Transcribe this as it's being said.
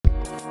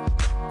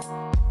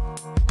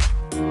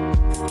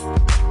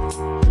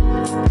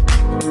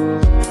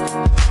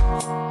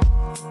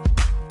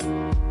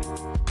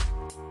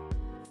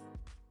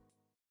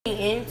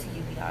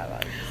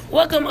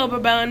Welcome, Upper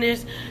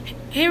Bounders.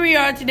 Here we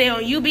are today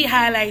on UB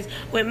Highlights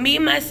with me,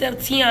 myself,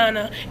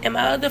 Tiana, and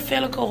my other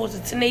fellow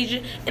co-hosts,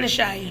 Tanasia and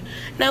Ashaya.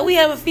 Now, we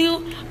have a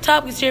few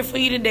topics here for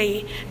you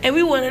today, and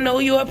we want to know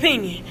your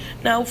opinion.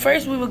 Now,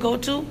 first, we will go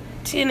to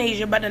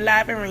Tanasia about the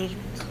live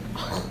arrangements.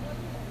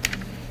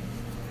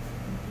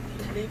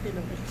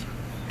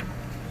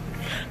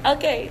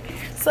 Okay,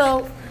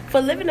 so for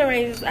living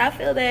arrangements, I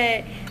feel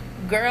that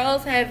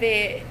girls have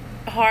it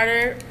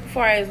harder as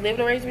far as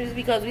living arrangements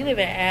because we live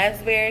in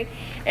Asbury,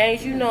 and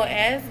as you know,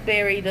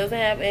 Asbury doesn't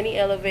have any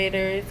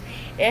elevators.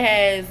 It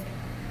has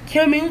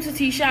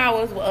community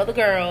showers with other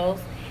girls,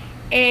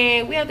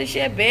 and we have to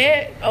share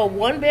a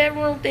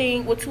one-bedroom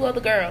thing with two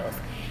other girls.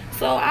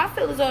 So I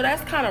feel as though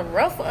that's kind of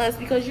rough for us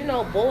because, you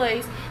know,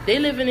 boys, they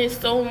living in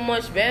so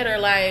much better.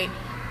 Like,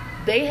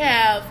 they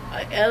have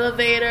an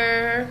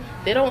elevator.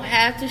 They don't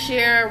have to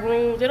share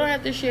rooms. They don't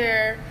have to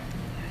share...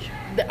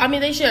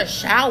 they share a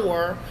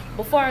shower.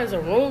 But as far as a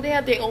room, they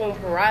have their own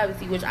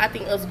privacy, which I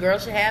think us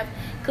girls should have.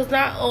 Because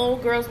not all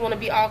girls want to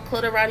be all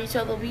cluttered around each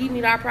other. We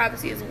need our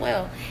privacy as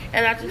well.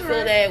 And I just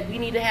feel that we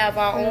need to have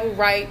our own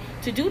right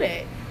to do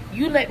that.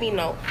 You let me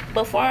know.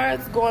 But as far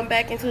as going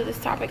back into this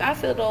topic, I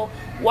feel though,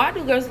 why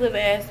do girls live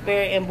in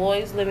Asbury and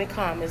boys live in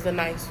Commons, the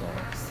nice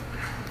ones?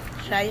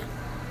 Shia?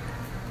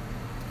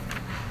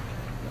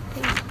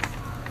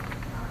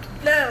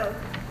 Now,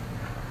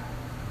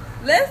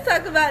 let's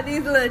talk about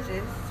these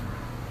lunches.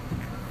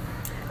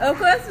 Of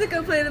course, we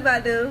complain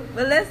about them,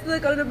 but let's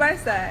look on the bright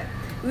side.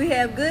 We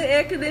have good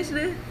air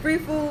conditioning, free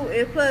food,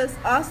 and plus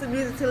awesome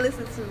music to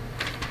listen to.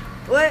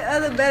 What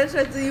other better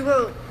choice do you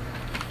want?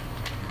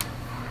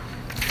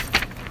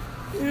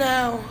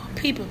 Now,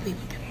 people.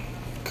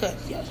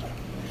 Cuz, y'all.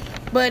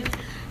 But,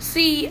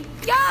 see,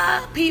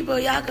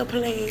 y'all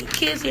complain.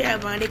 Kids here,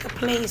 everybody, they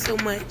complain so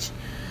much.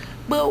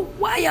 But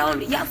why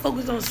y'all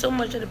focus on so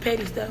much of the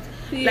petty stuff?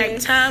 Yes.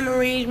 Like time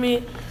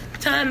arrangement,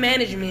 time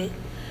management,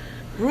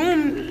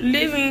 room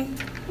living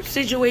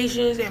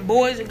situations, and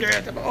boys and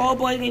girls. All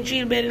boys getting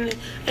treated better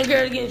and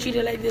girls getting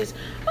treated like this.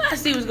 Well, I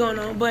see what's going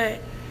on, but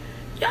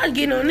y'all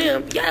getting on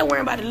them. Y'all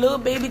worrying about the little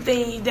baby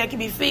things that can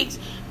be fixed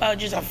by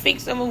just a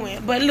fix of a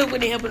win. But look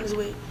what they helping us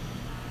with.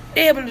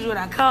 They helping us with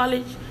our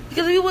college.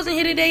 Because if we wasn't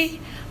here today,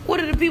 what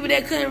are the people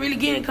that couldn't really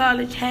get in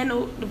college,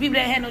 the people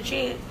that had no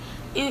chance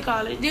in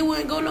college, they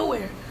wouldn't go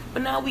nowhere.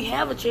 But now we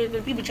have a chance,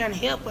 and people trying to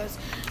help us.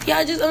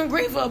 Y'all just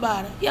ungrateful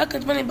about it. Y'all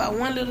complaining about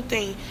one little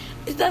thing.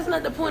 That's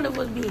not the point of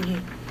us being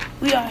here.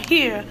 We are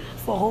here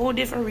for a whole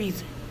different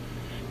reason.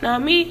 Now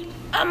me,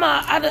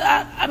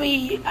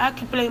 I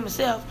complain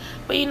myself,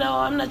 but you know,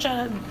 I'm not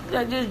trying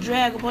to just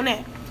drag up on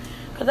that.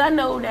 Cause I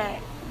know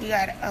that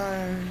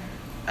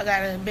I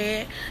got a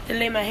bed to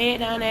lay my head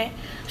down at,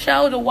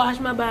 shower to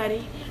wash my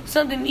body,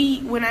 something to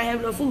eat when I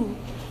have no food.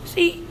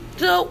 See,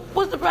 so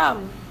what's the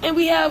problem? And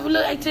we have a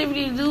little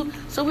activity to do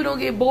so we don't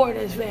get bored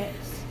as fast.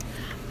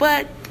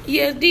 But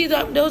yes,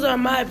 those are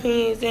my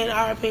opinions and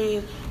our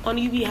opinions on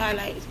UB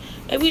Highlights.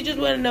 And we just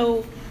want to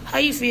know how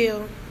you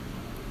feel.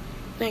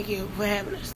 Thank you for having us.